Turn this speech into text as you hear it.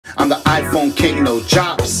iPhone king, no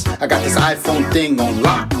chops. I got this iPhone thing on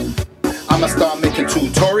lock. I'ma start making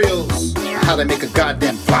tutorials how to make a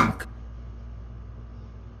goddamn vlog.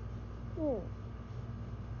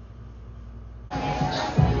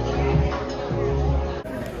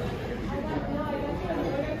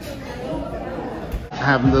 I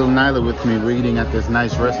have little Nyla with me. We're eating at this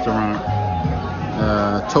nice restaurant,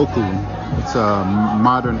 Toku. It's a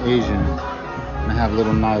modern Asian. And I have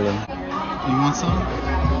little Nyla. You want some?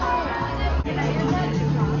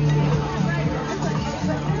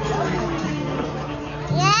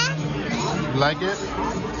 Yeah. You like it?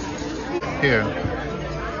 Here.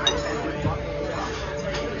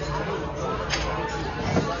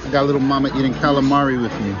 I got little mama eating calamari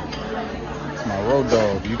with me. My road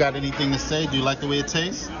dog. You got anything to say? Do you like the way it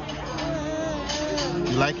tastes?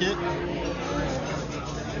 You like it?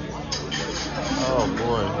 Oh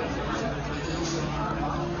boy.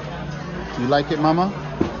 You like it, mama?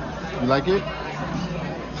 You like it?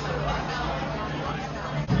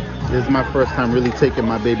 This is my first time really taking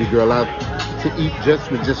my baby girl out to eat just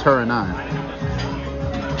with just her and I.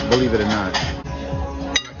 Believe it or not. You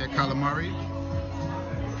like that calamari?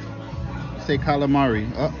 Say calamari.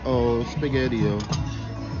 Uh-oh, spaghetti-o.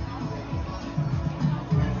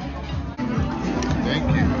 Thank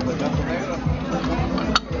you.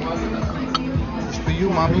 It's for you,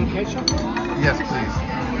 mommy. Ketchup? Yes, please.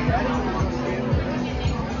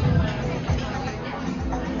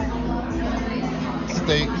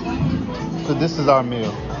 Steak. So this is our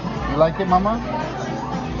meal. You like it, mama?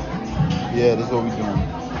 Yeah, this is what we're doing.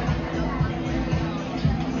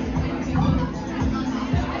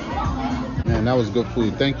 Man, that was good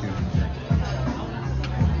food. Thank you.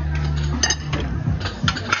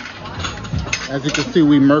 As you can see,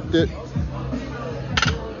 we murked it.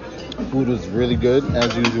 Food was really good,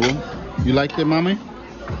 as usual. You liked it, mommy?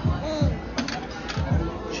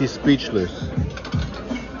 She's speechless.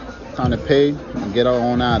 Time to pay and get her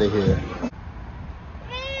on out of here.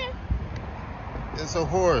 It's a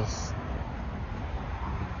horse.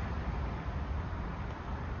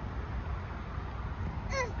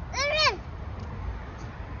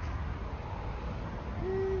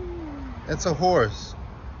 It's a horse.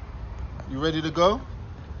 You ready to go?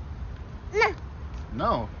 No.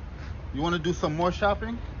 No. You want to do some more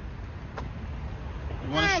shopping?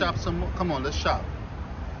 You want to shop some more? Come on, let's shop.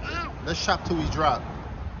 Let's shop till we drop.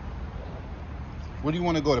 Where do you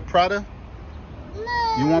want to go? To Prada?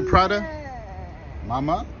 No. You want Prada?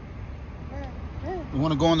 Mama? You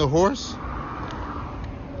want to go on the horse?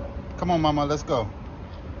 Come on, mama, let's go.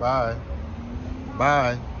 Bye.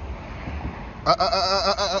 Bye.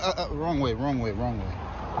 Wrong way.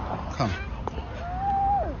 Come.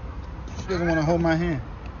 She doesn't want to hold my hand.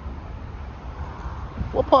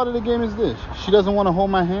 What part of the game is this? She doesn't want to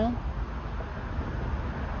hold my hand?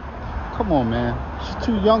 Come on, man. She's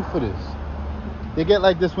too young for this. They get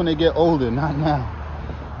like this when they get older, not now.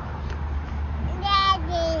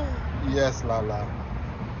 Daddy. Yes, Lala.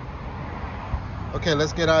 Okay,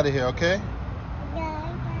 let's get out of here, okay?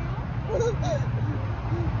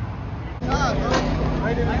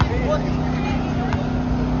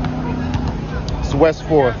 It's West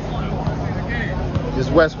 4th. It's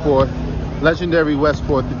West 4th. Legendary West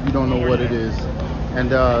 4th, if you don't know what it is. And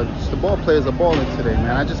just the ball players are balling today,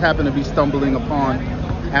 man. I just happened to be stumbling upon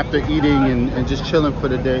after eating and just chilling for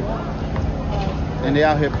the day. And they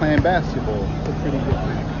out here playing basketball. It's pretty good.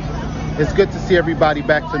 It's good to see everybody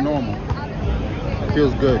back to normal. It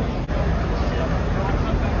feels good.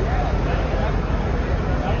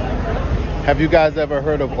 Have you guys ever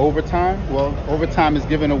heard of Overtime? Well, Overtime is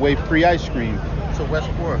giving away free ice cream. So West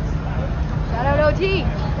 4th. Shout out OT.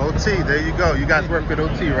 OT, there you go. You guys work with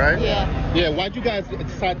OT, right? Yeah. Yeah, why'd you guys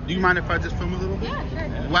decide, do you mind if I just film a little bit? Yeah,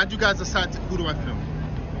 sure. Why'd you guys decide to, who do I film?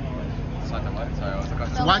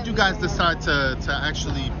 So why'd you guys decide to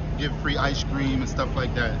actually give free ice cream and stuff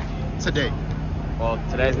like that today? Well,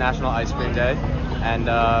 today's National Ice Cream Day, and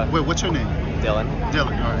Wait, what's your name? Dylan.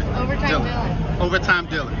 Dylan, all right. Overtime Dylan. Overtime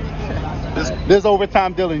Dylan. This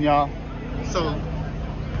Overtime Dylan, y'all. So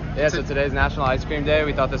so today's National Ice Cream Day.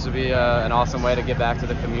 We thought this would be an awesome way to give back to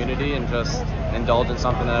the community and just indulge in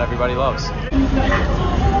something that everybody loves.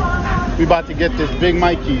 We about to get this Big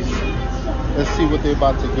Mikey's. Let's see what they're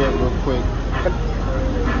about to get real quick.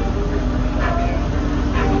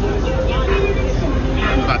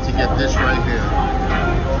 We're about to get this right here.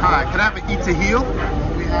 Hi, can I have an eat to heal?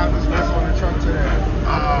 We have a special on the truck today.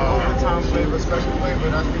 Overtime flavor, special flavor.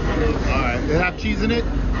 That's the name. All right. Does it have cheese in it?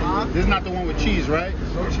 This is not the one with cheese, right?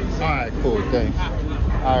 No cheese. All right, cool. Thanks.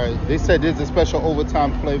 All right. They said there's a special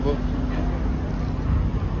overtime flavor.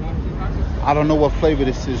 I don't know what flavor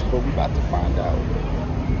this is, but we're about to find out.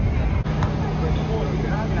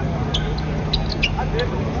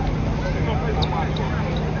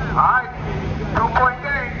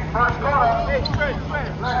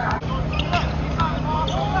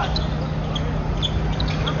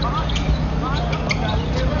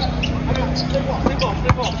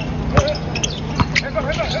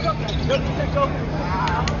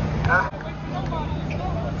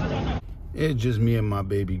 It's just me and my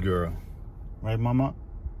baby girl. Right, mama?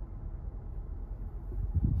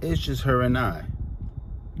 It's just her and I.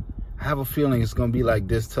 I have a feeling it's gonna be like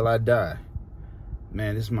this till I die.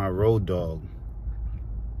 Man, this is my road dog.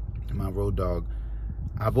 My road dog.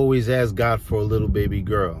 I've always asked God for a little baby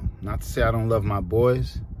girl. Not to say I don't love my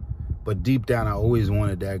boys, but deep down I always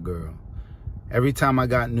wanted that girl. Every time I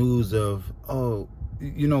got news of, oh,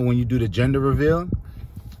 you know, when you do the gender reveal,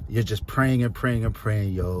 you're just praying and praying and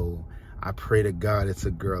praying. Yo, I pray to God it's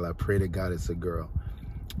a girl. I pray to God it's a girl.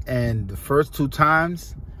 And the first 2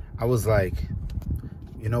 times, I was like,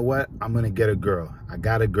 you know what? I'm going to get a girl. I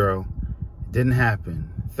got a girl. It didn't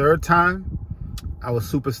happen. 3rd time, I was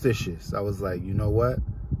superstitious. I was like, you know what?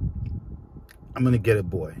 I'm going to get a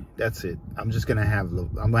boy. That's it. I'm just going to have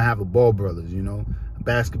a Ball brothers, you know, a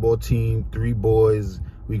basketball team, 3 boys.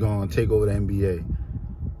 We going to take over the NBA.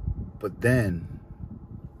 But then,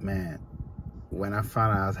 man, when I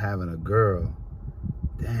found out I was having a girl,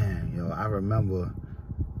 damn, yo, I remember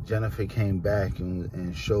Jennifer came back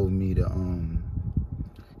and showed me the,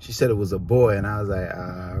 she said it was a boy, and I was like,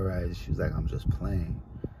 all right. She was like, I'm just playing.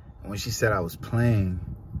 And when she said I was playing,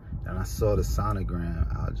 and I saw the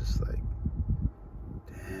sonogram, I was just like,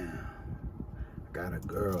 damn, I got a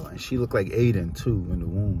girl. And she looked like Aiden, too, in the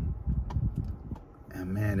womb.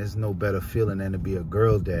 And, man, there's no better feeling than to be a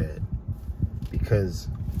girl dad, because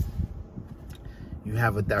you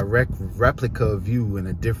have a direct replica of you in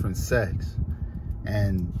a different sex.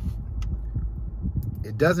 And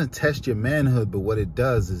it doesn't test your manhood, but what it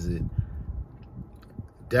does is it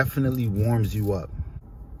definitely warms you up.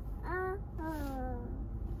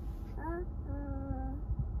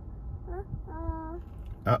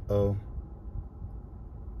 Uh-oh.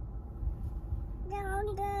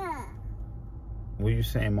 What are you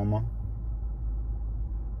saying, mama?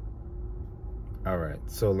 All right,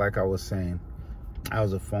 so like I was saying, I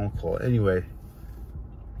was a phone call. Anyway,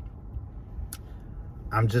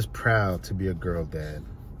 I'm just proud to be a girl dad.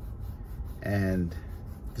 And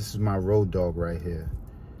this is my road dog right here.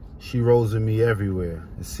 She rolls with me everywhere,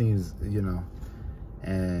 it seems, you know.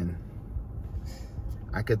 And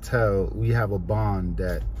I could tell we have a bond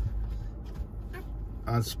that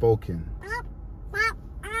unspoken.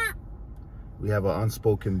 We have an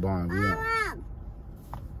unspoken bond.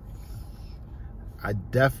 I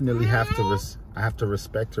definitely have to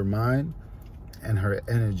respect her mind and her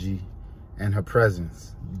energy and her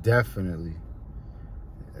presence. Definitely.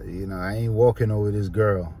 You know, I ain't walking over this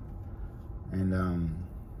girl. And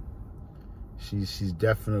she's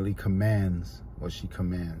definitely commands what she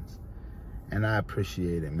commands. And I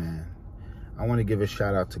appreciate it, man. I want to give a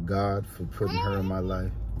shout out to God for putting her in my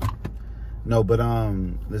life. No, but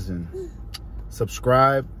listen,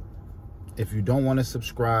 subscribe. If you don't want to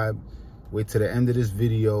subscribe, wait till the end of this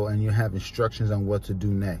video and you have instructions on what to do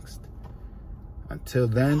next. Until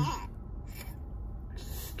then,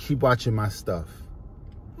 keep watching my stuff.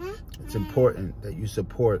 It's important that you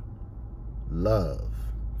support love,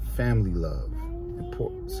 family love.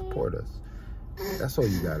 Support us. That's all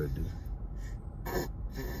you gotta do.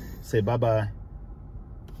 Say bye-bye.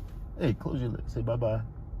 Hey, close your lips. Say bye-bye.